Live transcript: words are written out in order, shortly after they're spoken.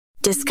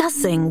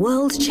Discussing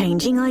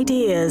world-changing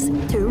ideas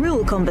through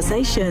real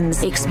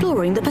conversations,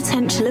 exploring the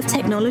potential of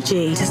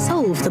technology to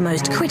solve the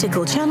most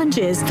critical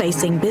challenges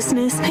facing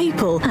business,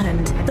 people,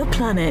 and the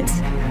planet.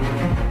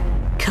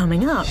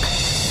 Coming up.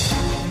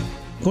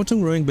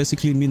 Gotong royong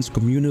basically means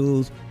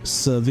communal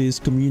service,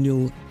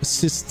 communal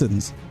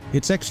assistance.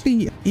 It's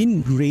actually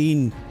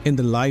ingrained in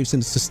the lives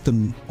and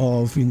system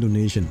of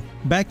Indonesian.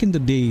 Back in the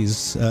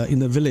days, in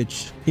the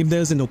village, if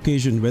there's an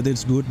occasion, whether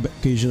it's a good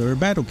occasion or a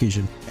bad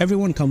occasion,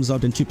 everyone comes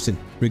out and chips in,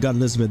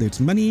 regardless whether it's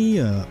money.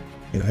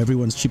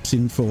 Everyone chips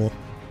in for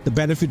the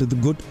benefit of the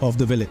good of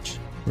the village,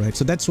 right?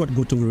 So that's what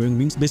Gotong royong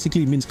means.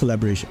 Basically, it means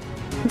collaboration.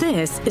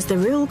 This is the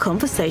Real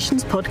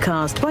Conversations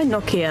podcast by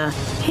Nokia.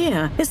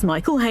 Here is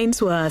Michael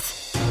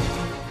Hainsworth.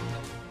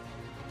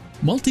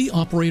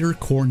 Multi-Operator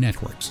Core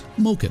Networks,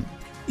 MOCN.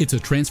 It's a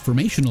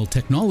transformational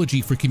technology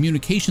for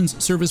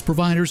communications service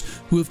providers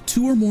who have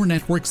two or more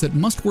networks that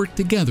must work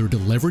together to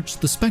leverage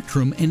the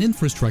spectrum and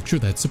infrastructure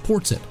that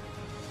supports it.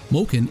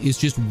 MOCN is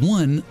just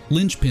one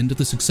linchpin to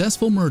the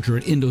successful merger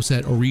at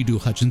Indosat Ooredoo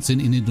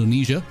Hutchinson in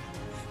Indonesia.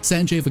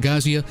 Sanjay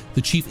Vagazia,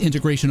 the Chief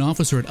Integration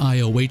Officer at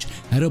IOH,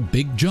 had a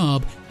big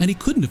job, and he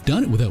couldn't have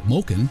done it without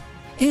MOCN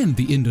and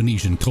the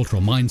Indonesian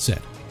cultural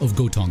mindset of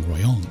Gotong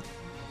royong.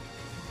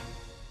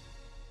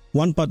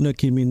 One partner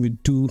came in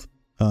with two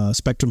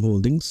spectrum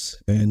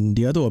holdings, and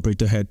the other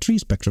operator had 3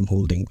 spectrum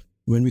holdings.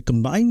 When we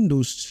combined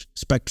those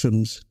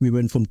spectrums, we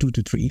went from 2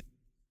 to 3.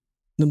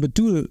 Number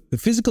 2, the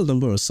physical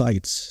number of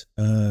sites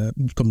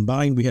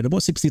combined, we had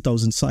about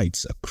 60,000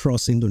 sites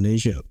across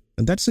Indonesia,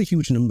 and that's a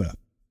huge number.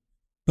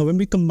 Now, when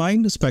we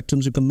combined the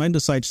spectrums, we combined the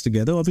sites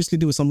together, obviously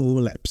there were some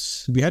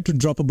overlaps. We had to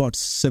drop about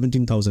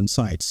 17,000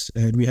 sites,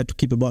 and we had to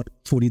keep about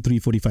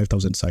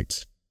 45,000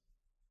 sites.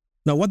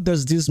 Now, what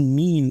does this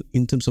mean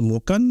in terms of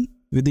MOCN?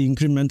 With the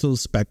incremental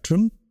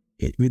spectrum,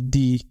 with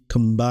the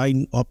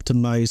combined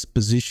optimized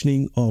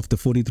positioning of the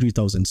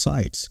 43,000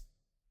 sites,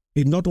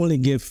 it not only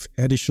gave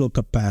additional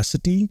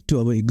capacity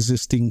to our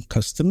existing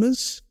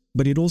customers,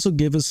 but it also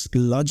gave us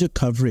larger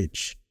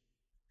coverage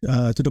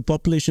to the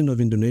population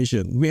of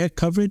Indonesia. We had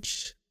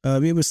coverage,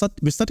 we're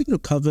starting to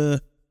cover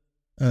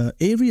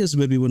areas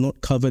where we were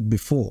not covered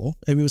before,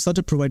 and we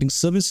started providing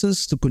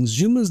services to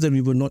consumers that we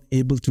were not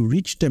able to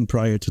reach them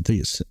prior to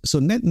this. So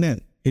net,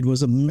 it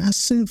was a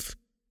massive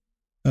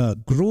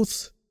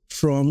growth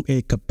from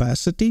a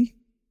capacity,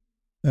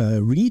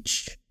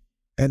 reach,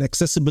 and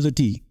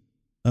accessibility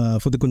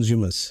for the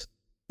consumers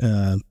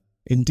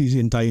into the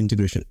entire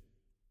integration.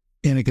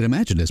 And I can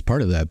imagine as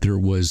part of that, there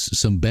was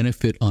some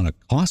benefit on a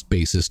cost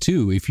basis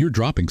too. If you're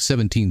dropping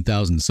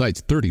 17,000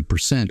 sites,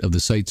 30% of the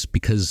sites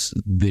because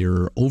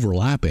they're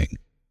overlapping,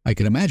 I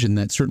can imagine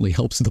that certainly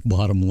helps the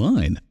bottom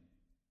line.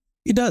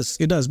 It does.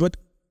 But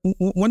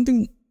one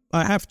thing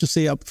I have to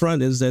say up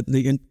front is that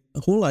the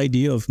whole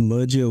idea of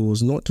merger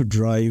was not to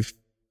drive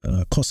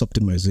cost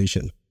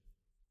optimization.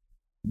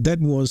 That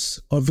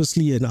was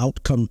obviously an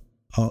outcome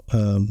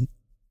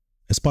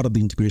as part of the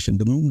integration.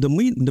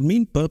 The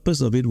main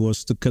purpose of it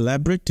was to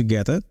collaborate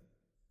together,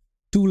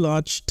 2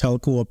 large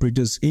telco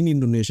operators in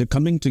Indonesia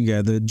coming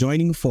together,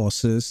 joining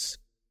forces,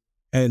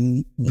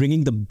 and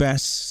bringing the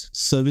best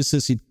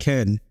services it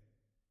can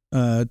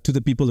to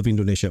the people of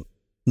Indonesia.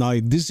 Now,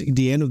 if this, at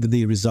the end of the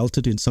day,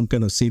 resulted in some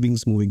kind of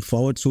savings moving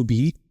forward, so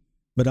be it.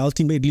 But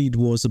ultimately, it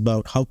was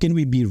about how can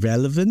we be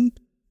relevant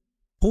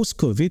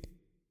post-COVID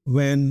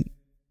when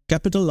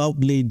capital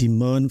outlay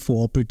demand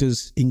for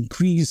operators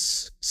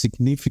increased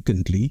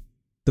significantly.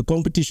 The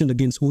competition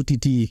against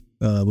OTT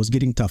was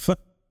getting tougher,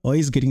 or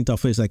is getting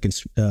tougher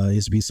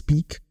as we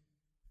speak.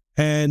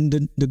 And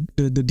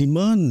the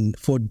demand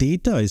for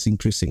data is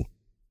increasing.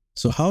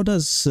 So how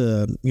does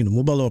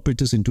mobile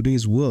operators in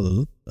today's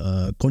world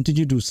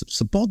continue to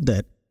support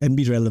that and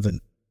be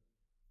relevant?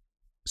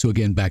 So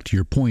again, back to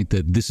your point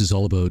that this is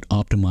all about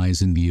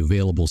optimizing the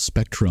available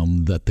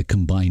spectrum that the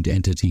combined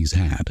entities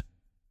had.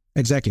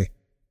 Exactly.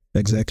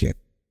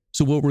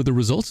 So what were the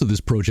results of this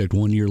project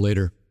 1 year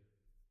later?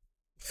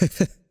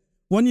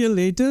 1 year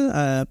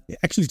later,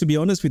 actually, to be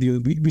honest with you,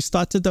 we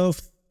started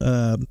off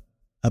a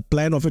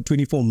plan of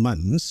 24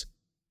 months,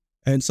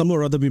 and somehow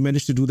or other we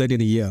managed to do that in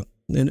a year.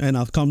 And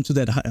I'll come to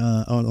that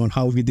on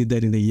how we did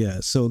that in a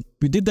year. So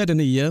we did that in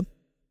a year.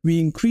 We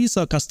increased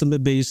our customer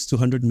base to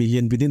 100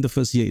 million within the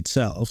first year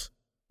itself.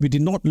 We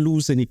did not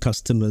lose any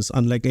customers,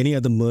 unlike any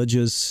other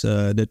mergers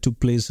that took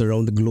place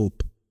around the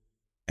globe.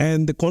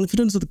 And the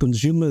confidence of the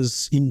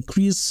consumers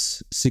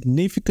increased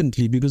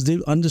significantly because they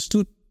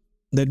understood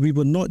that we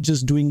were not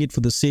just doing it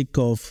for the sake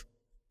of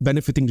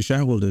benefiting the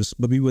shareholders,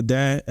 but we were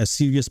there as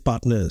serious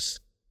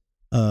partners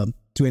to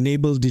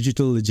enable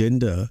digital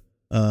agenda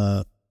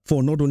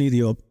for not only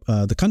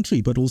the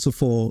country, but also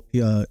for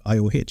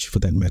IOH for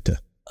that matter.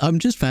 I'm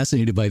just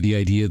fascinated by the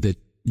idea that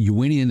you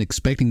went in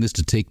expecting this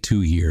to take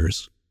 2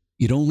 years.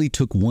 It only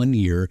took 1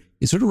 year.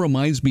 It sort of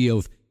reminds me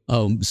of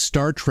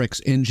Star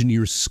Trek's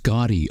engineer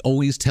Scotty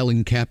always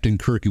telling Captain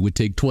Kirk it would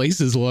take twice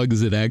as long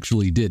as it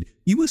actually did.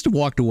 You must have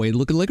walked away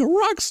looking like a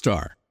rock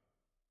star.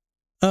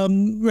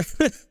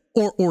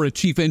 Or a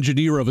chief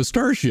engineer of a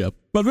starship.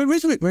 But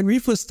when we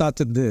first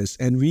started this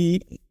and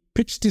we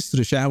pitched this to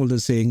the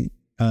shareholders saying,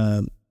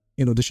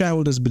 the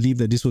shareholders believed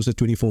that this was a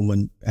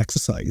 24-month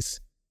exercise.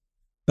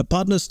 The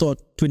partners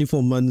thought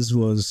 24 months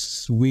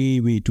was way,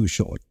 way too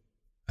short.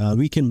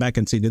 We came back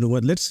and said, you know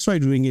what, let's try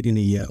doing it in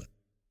a year.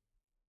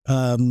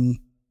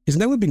 It's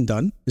never been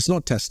done. It's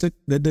not tested.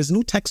 There's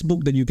no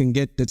textbook that you can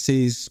get that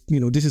says,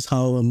 this is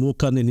how a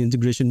MOCN and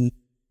integration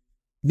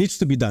needs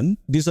to be done.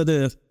 These are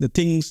the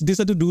things, these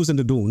are the do's and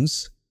the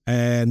don'ts.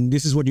 And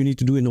this is what you need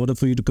to do in order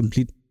for you to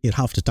complete it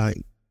half the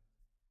time.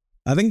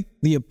 I think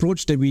the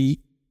approach that we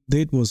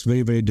did was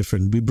very, very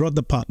different. We brought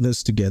the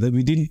partners together.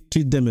 We didn't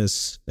treat them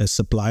as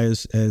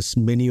suppliers as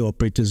many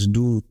operators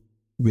do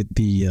with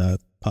the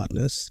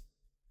partners.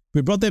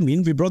 We brought them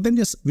in. We brought in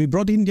their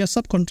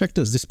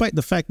subcontractors, despite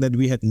the fact that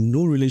we had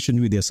no relation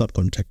with their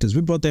subcontractors.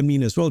 We brought them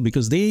in as well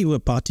because they were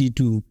party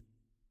to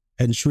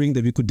ensuring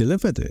that we could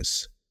deliver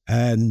this.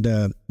 And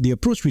the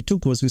approach we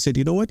took was we said,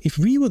 you know what, if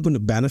we were going to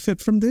benefit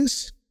from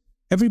this,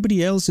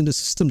 everybody else in the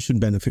system should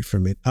benefit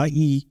from it.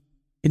 I.e.,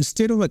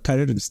 instead of a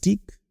carrot and stick,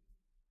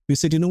 we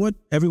said, you know what,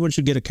 everyone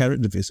should get a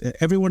carrot of this.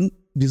 Everyone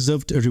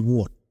deserved a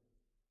reward.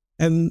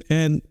 And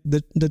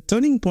the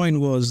turning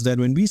point was that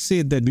when we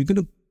said that we're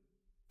going to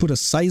put a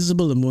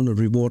sizable amount of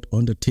reward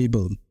on the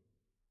table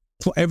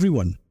for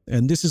everyone,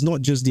 and this is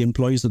not just the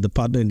employees of the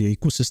partner in the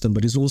ecosystem,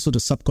 but it's also the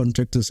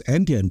subcontractors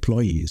and their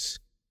employees.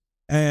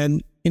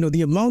 And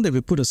the amount that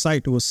we put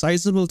aside was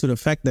sizable to the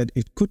fact that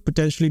it could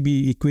potentially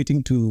be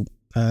equating to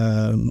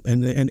an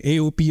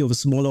AOP of a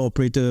smaller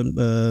operator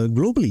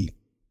globally.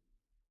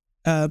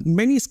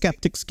 Many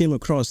skeptics came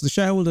across. The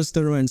shareholders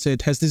turned around and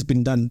said, has this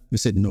been done? We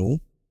said, no.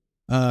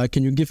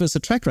 Can you give us a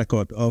track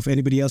record of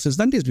anybody else has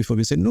done this before?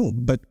 We said, no.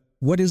 But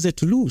what is there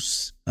to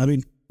lose? I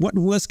mean, what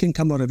worse can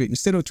come out of it?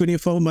 Instead of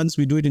 24 months,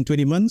 we do it in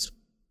 20 months.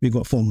 We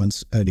got 4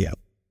 months earlier.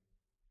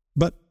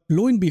 But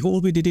lo and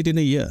behold, we did it in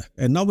a year.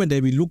 And now when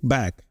we look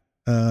back,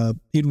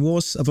 it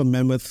was of a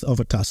mammoth of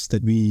a task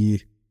that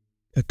we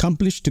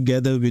accomplished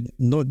together with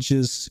not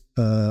just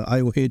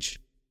IOH,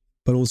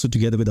 but also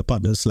together with the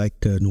partners like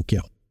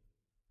Nokia.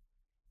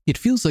 It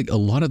feels like a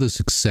lot of the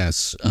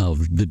success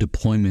of the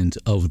deployment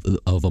of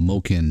a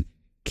MOCN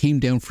came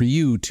down for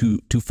you to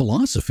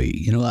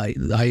philosophy.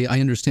 I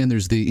understand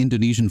there's the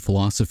Indonesian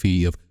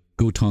philosophy of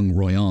gotong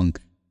royong,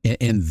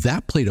 and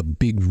that played a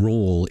big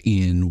role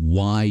in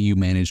why you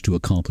managed to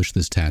accomplish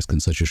this task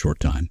in such a short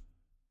time.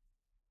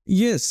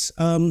 Yes.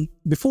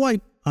 Before I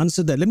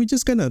answer that, let me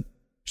just kind of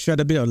shed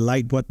a bit of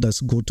light. What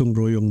does gotong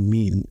royong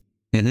mean?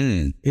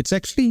 Mm-hmm. It's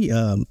actually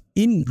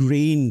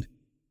ingrained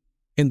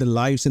in the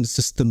lives and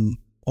system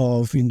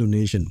of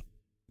Indonesian.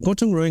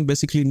 Gotong royong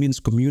basically means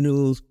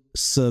communal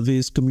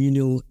service,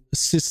 communal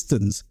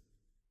assistance.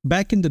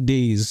 Back in the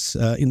days,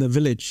 in the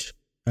village,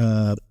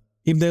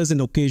 if there's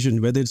an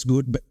occasion, whether it's a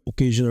good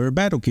occasion or a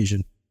bad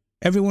occasion,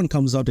 everyone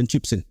comes out and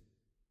chips in,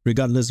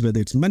 regardless whether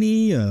it's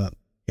money.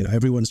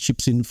 Everyone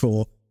chips in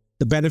for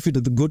the benefit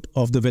of the good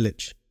of the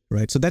village,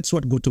 right? So that's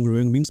what gotong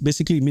royong means.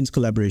 Basically, it means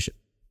collaboration.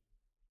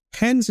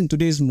 Hence, in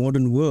today's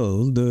modern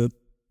world, the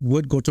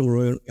word gotong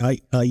royong,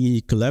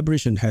 i.e.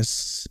 collaboration,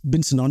 has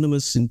been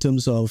synonymous in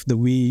terms of the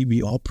way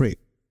we operate.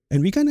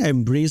 And we kind of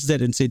embraced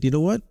that and said, you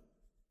know what?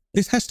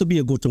 This has to be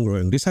a gotong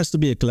royong. This has to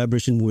be a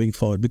collaboration moving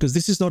forward, because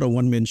this is not a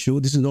one-man show.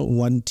 This is not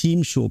one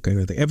team show kind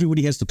of thing.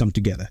 Everybody has to come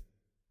together.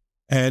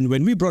 And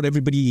when we brought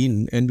everybody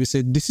in and we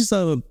said, this is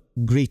our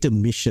greater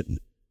mission,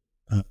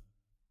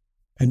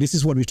 and this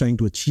is what we're trying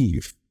to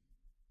achieve.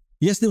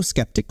 Yes, there were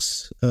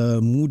skeptics.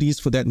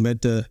 Moody's, for that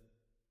matter,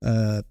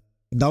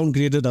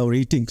 downgraded our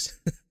ratings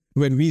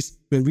when we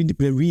told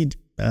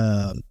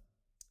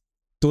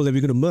that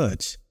we're going to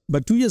merge.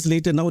 But 2 years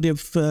later, now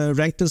they've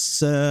ranked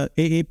us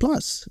AA+.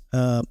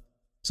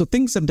 So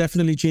things have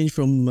definitely changed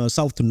from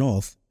south to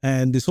north.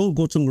 And this whole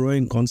gotong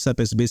royong concept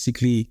has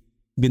basically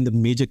been the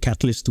major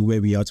catalyst to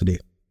where we are today.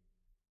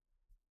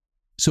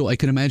 So I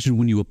can imagine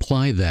when you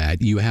apply that,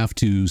 you have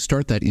to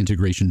start that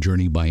integration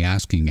journey by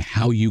asking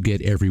how you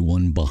get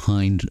everyone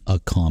behind a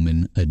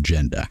common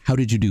agenda. How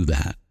did you do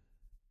that?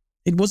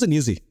 It wasn't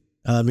easy.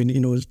 I mean,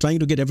 trying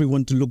to get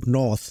everyone to look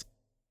north.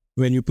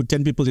 When you put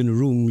 10 people in a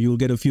room, you'll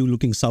get a few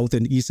looking south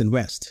and east and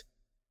west.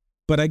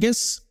 But I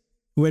guess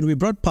when we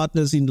brought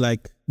partners in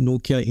like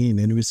Nokia in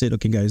and we said,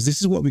 okay, guys,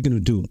 this is what we're going to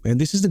do. And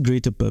this is the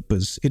greater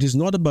purpose. It is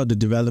not about the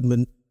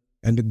development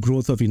and the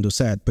growth of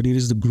Indosat, but it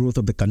is the growth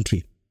of the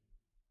country.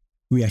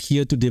 We are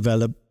here to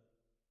develop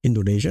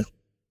Indonesia.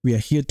 We are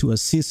here to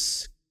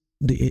assist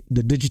the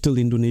digital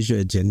Indonesia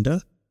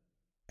agenda.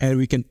 And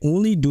we can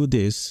only do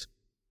this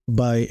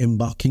by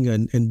embarking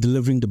and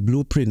delivering the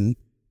blueprint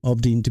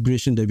of the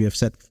integration that we have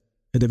set,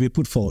 that we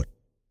put forward.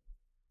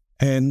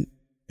 And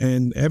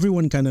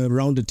everyone kind of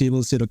around the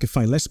table said, okay,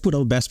 fine, let's put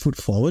our best foot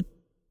forward.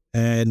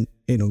 And,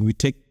 we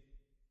take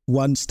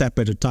one step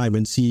at a time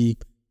and see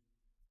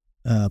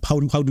how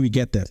do we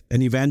get there.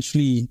 And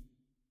eventually,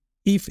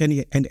 if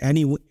any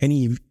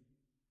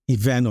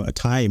event or a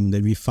time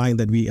that we find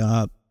that we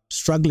are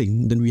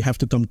struggling, then we have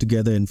to come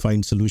together and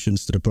find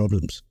solutions to the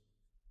problems.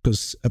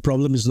 because a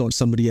problem is not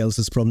somebody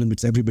else's problem,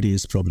 it's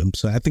everybody's problem.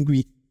 So I think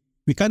we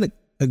kind of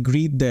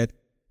agreed that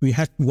we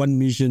had one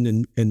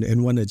mission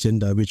and one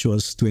agenda, which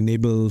was to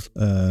enable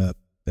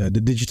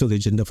the digital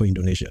agenda for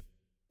Indonesia.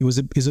 It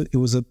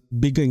was a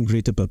bigger and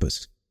greater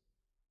purpose.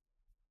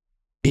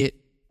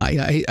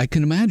 I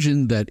can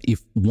imagine that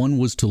if one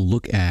was to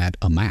look at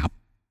a map,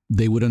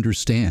 they would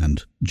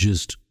understand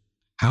just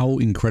how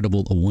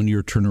incredible a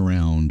one-year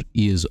turnaround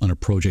is on a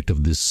project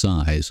of this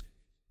size.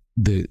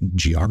 The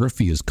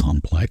geography is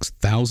complex,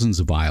 thousands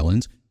of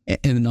islands,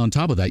 and on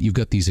top of that, you've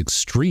got these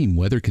extreme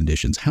weather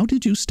conditions. How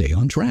did you stay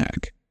on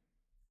track?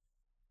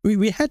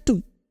 We had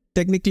to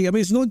technically, I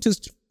mean, it's not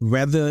just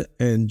weather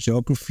and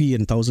geography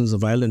and thousands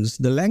of islands.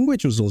 The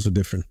language was also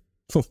different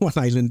from one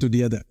island to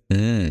the other.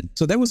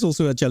 So that was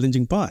also a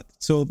challenging part.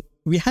 So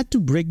we had to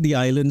break the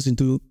islands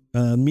into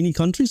mini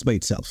countries by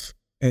itself.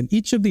 And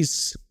each of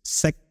these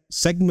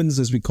segments,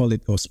 as we call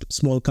it, or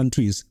small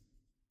countries,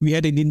 we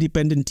had an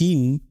independent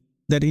team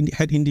that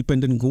had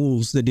independent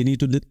goals that they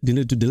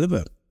needed to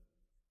deliver.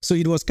 So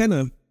it was kind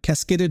of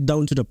cascaded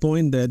down to the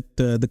point that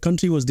the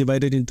country was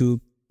divided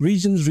into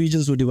regions.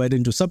 Regions were divided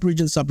into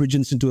sub-regions,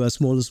 sub-regions into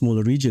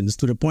smaller regions,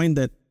 to the point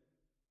that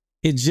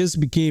it just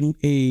became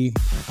a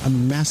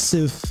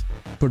massive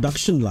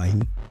production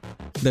line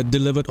that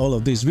delivered all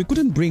of this. We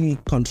couldn't bring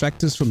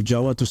contractors from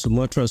Java to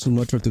Sumatra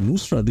to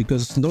Nusra,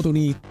 because not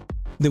only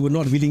they were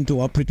not willing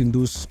to operate in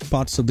those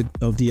parts of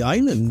the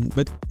island,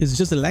 but it's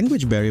just the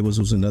language barrier was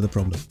also another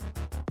problem.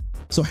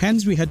 So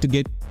hence we had to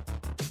get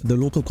the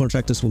local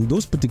contractors from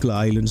those particular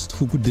islands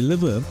who could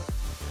deliver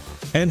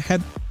and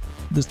had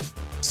the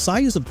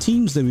size of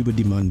teams that we were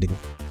demanding.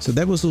 So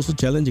that was also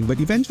challenging, but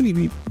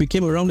eventually we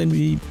came around and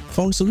we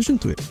found a solution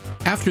to it.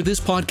 After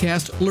this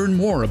podcast, learn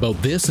more about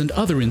this and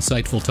other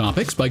insightful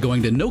topics by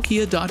going to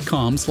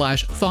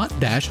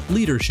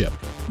nokia.com/thought-leadership.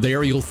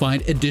 There you'll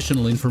find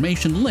additional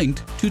information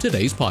linked to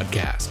today's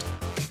podcast.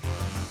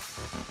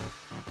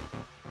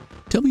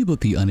 Tell me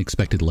about the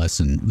unexpected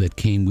lesson that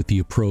came with the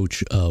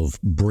approach of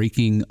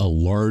breaking a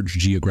large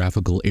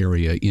geographical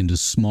area into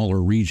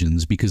smaller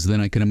regions, because then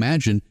I can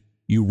imagine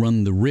you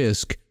run the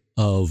risk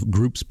of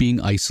groups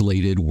being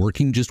isolated,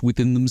 working just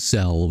within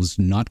themselves,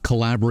 not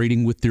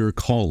collaborating with their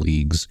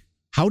colleagues.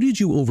 How did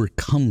you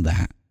overcome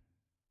that?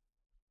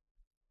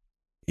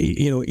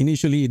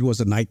 Initially it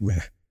was a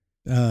nightmare.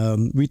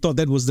 We thought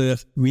that was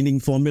the winning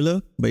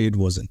formula, but it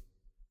wasn't.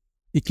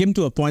 It came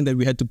to a point that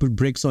we had to put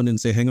brakes on and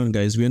say, hang on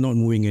guys, we are not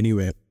moving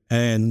anywhere.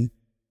 And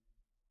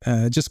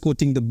just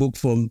quoting the book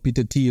from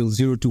Peter Thiel,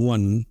 0 to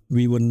 1,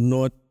 we were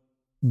not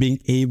being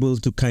able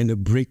to kind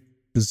of break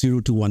the 0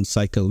 to 1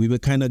 cycle. We were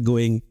kind of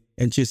going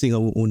and chasing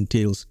our own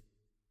tails.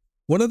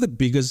 One of the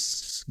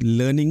biggest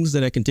learnings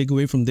that I can take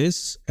away from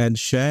this and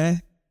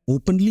share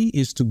openly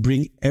is to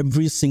bring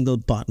every single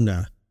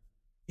partner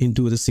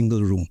into the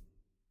single room.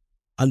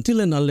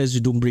 Until and unless you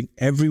don't bring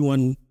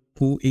everyone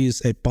who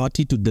is a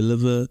party to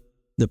deliver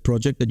the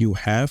project that you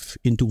have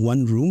into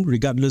one room,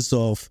 regardless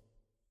of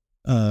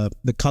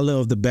the color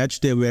of the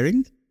badge they're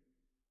wearing,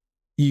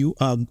 you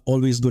are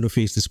always going to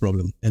face this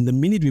problem. And the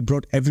minute we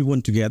brought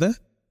everyone together,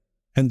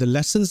 and the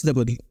lessons that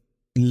were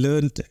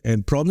learned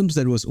and problems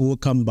that was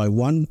overcome by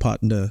one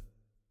partner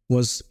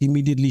was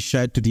immediately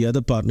shared to the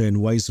other partner and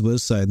vice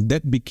versa. And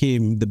that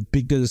became the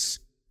biggest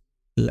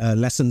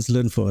lessons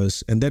learned for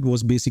us. And that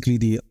was basically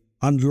the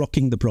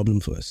unlocking the problem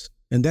for us.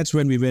 And that's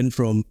when we went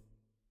from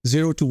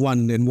 0 to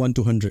 1 and 1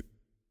 to 100.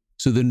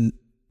 So then,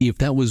 if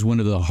that was one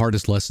of the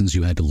hardest lessons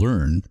you had to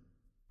learn,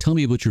 tell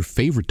me about your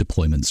favorite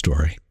deployment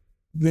story.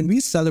 When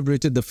we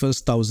celebrated the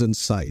first 1,000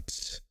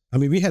 sites, I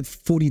mean, we had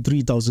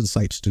 43,000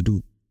 sites to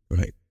do,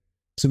 right?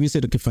 So we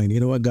said, okay, fine. You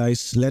know what,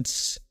 guys,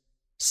 let's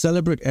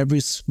celebrate every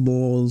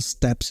small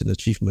steps and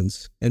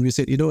achievements. And we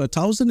said,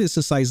 1,000 is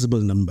a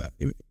sizable number.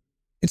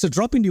 It's a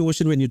drop in the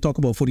ocean when you talk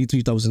about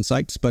 43,000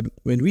 sites. But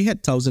when we had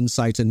 1,000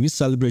 sites and we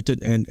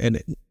celebrated, and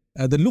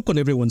the look on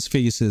everyone's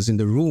faces in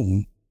the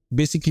room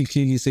basically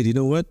clearly said, you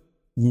know what,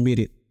 we made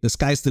it. The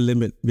sky's the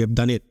limit. We have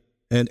done it.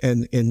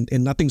 And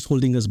nothing's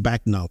holding us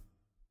back now.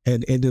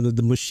 And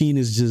the machine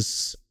is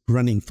just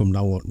running from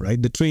now on,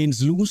 right? The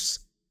train's loose,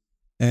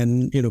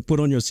 and put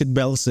on your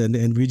seatbelts, and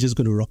we're just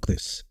going to rock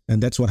this.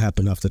 And that's what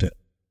happened after that.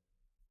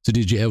 So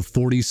did you have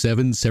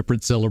 47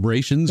 separate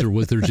celebrations, or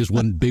was there just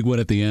one big one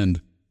at the end?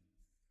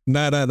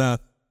 Nah.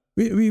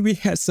 We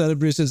had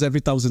celebrations every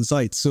 1,000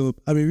 sites. So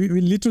I mean,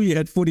 we literally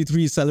had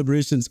 43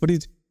 celebrations, but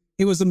it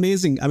was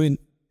amazing. I mean,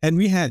 and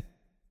we had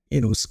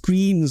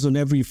screens on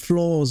every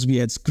floors. We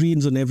had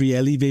screens on every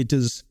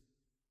elevators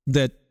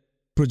that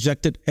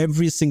projected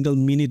every single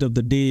minute of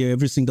the day,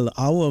 every single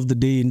hour of the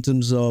day in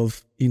terms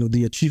of,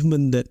 the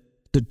achievement that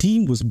the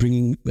team was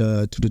bringing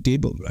to the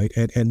table, right?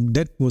 And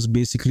that was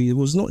basically, it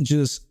was not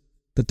just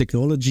the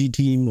technology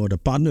team or the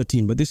partner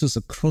team, but this was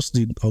across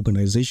the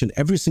organization,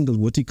 every single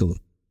vertical.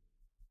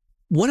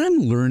 What I'm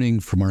learning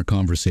from our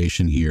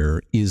conversation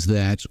here is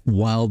that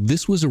while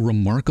this was a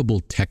remarkable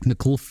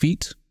technical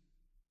feat,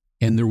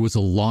 and there was a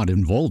lot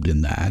involved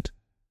in that,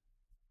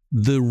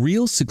 the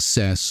real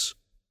success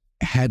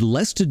had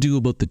less to do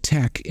about the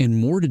tech and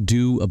more to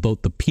do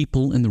about the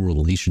people and the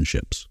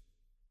relationships.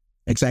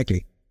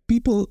 Exactly.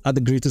 People are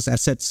the greatest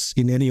assets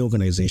in any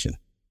organization.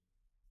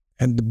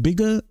 And the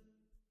bigger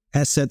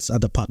assets are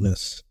the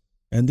partners.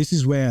 And this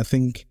is where I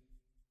think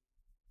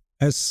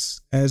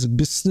as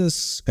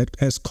business,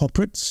 as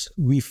corporates,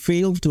 we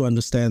fail to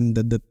understand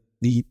that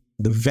the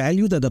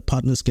value that the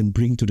partners can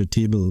bring to the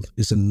table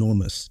is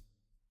enormous.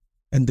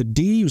 And the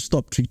day you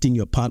stop treating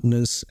your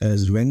partners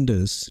as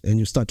vendors and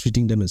you start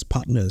treating them as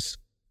partners,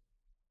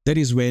 that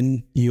is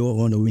when you're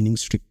on a winning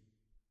streak.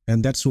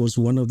 And that was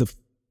one of the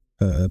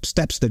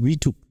steps that we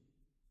took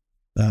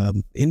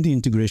in the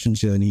integration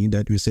journey,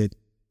 that we said,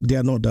 they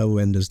are not our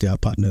vendors, they are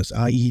partners,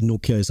 i.e.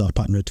 Nokia is our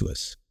partner to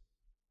us.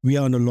 We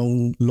are on a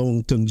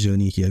long-term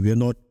journey here. We are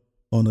not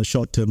on a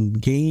short-term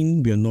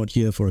gain. We are not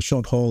here for a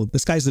short haul. The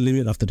sky's the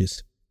limit after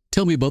this.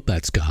 Tell me about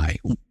that, Sky.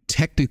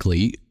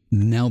 Technically,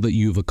 now that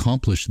you've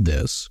accomplished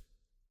this,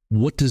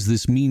 what does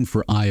this mean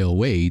for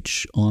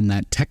IOH on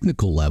that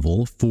technical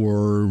level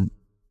for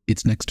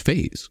its next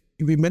phase?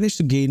 We managed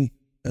to gain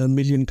 1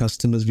 million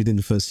customers within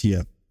the first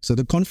year. So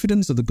the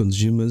confidence of the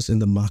consumers in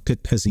the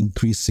market has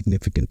increased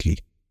significantly.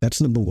 That's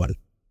number one.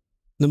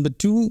 Number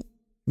two,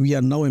 we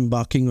are now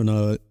embarking on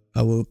our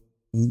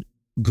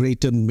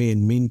greater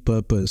main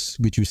purpose,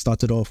 which we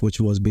started off, which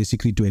was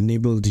basically to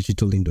enable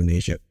digital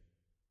Indonesia.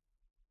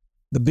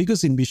 The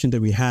biggest ambition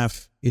that we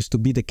have is to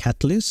be the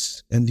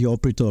catalyst and the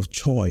operator of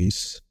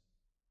choice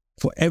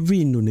for every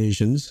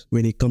Indonesian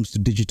when it comes to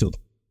digital.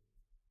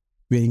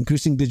 We're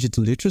increasing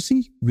digital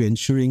literacy. We're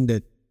ensuring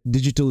that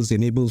digital is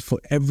enabled for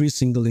every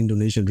single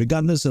Indonesian,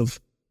 regardless of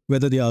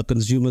whether they are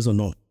consumers or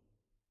not.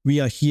 We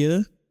are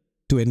here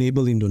to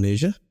enable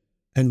Indonesia,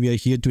 and we are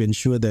here to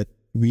ensure that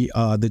we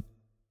are the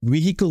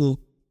vehicle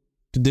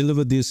to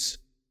deliver this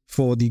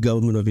for the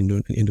government of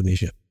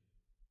Indonesia.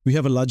 We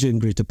have a larger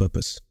and greater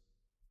purpose.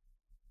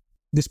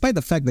 Despite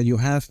the fact that you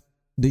have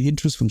the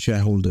interest from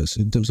shareholders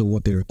in terms of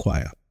what they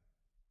require,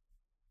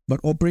 but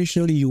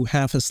operationally you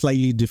have a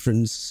slightly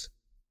difference,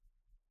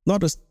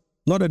 not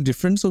a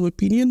difference of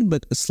opinion,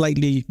 but a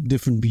slightly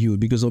different view,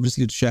 because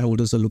obviously the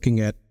shareholders are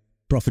looking at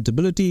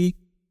profitability,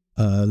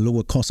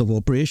 lower cost of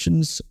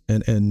operations,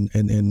 and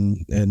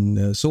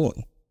so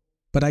on.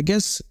 But I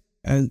guess,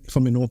 and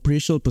from an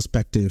operational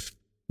perspective,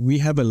 we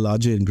have a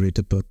larger and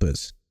greater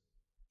purpose.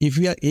 If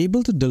we are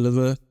able to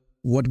deliver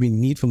what we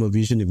need from a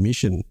vision and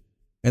mission,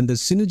 and the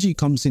synergy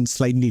comes in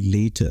slightly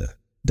later,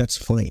 that's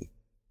fine.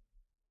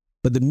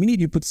 But the minute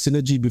you put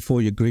synergy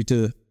before your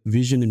greater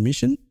vision and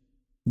mission,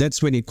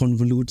 that's when it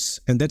convolutes,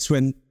 and that's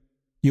when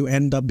you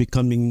end up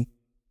becoming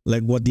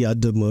like what the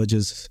other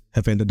mergers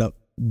have ended up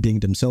being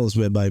themselves,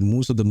 whereby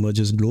most of the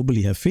mergers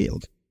globally have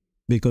failed.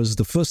 Because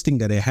the first thing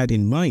that I had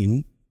in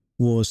mind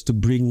was to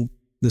bring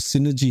the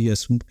synergy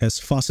as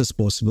fast as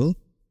possible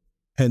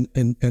and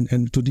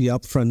to the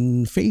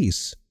upfront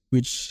phase,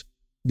 which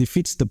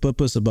defeats the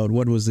purpose about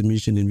what was the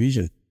mission and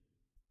vision.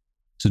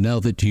 So now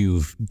that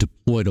you've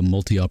deployed a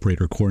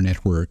multi-operator core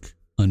network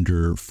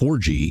under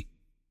 4G,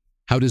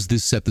 how does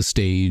this set the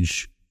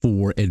stage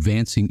for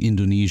advancing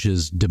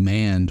Indonesia's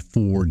demand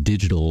for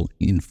digital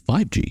in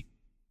 5G?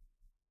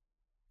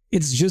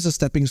 It's just a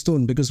stepping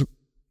stone, because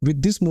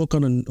with this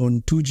MOCN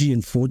on 2G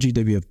and 4G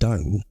that we have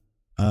done,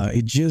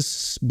 it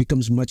just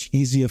becomes much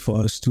easier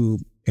for us to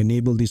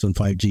enable this on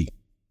 5G.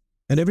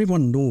 And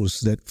everyone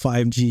knows that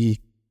 5G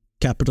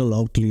capital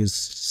outlay is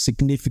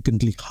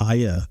significantly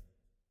higher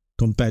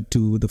compared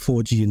to the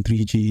 4G and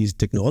 3G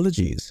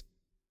technologies.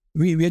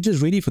 We are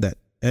just ready for that.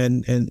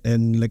 And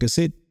like I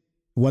said,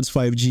 once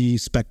 5G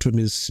spectrum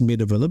is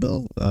made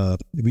available,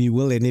 we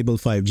will enable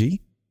 5G.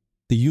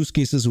 The use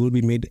cases will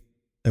be made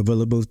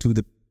available to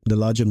the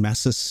larger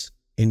masses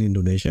in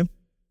Indonesia.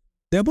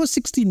 There are about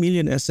 60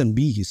 million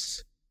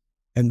SMBs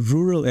and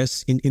rural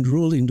in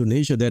rural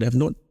Indonesia that have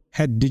not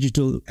had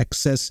digital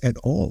access at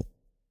all.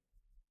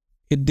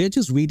 They're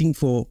just waiting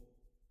for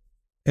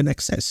an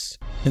access.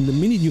 And the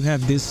minute you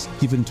have this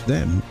given to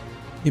them,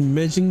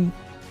 imagine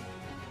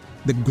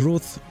the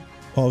growth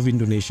of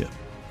Indonesia.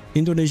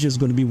 Indonesia is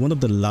going to be one of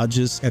the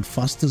largest and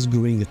fastest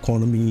growing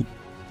economy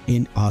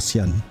in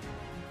ASEAN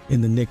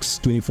in the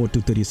next 24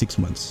 to 36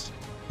 months.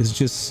 It's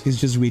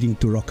just waiting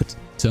to rocket.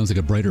 Sounds like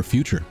a brighter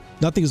future.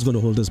 Nothing is going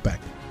to hold us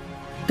back.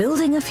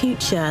 Building a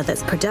future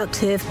that's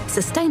productive,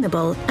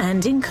 sustainable,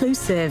 and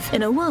inclusive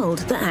in a world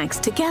that acts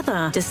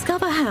together.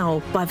 Discover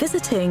how by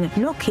visiting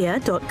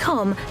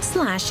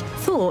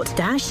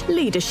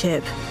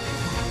nokia.com/thought-leadership.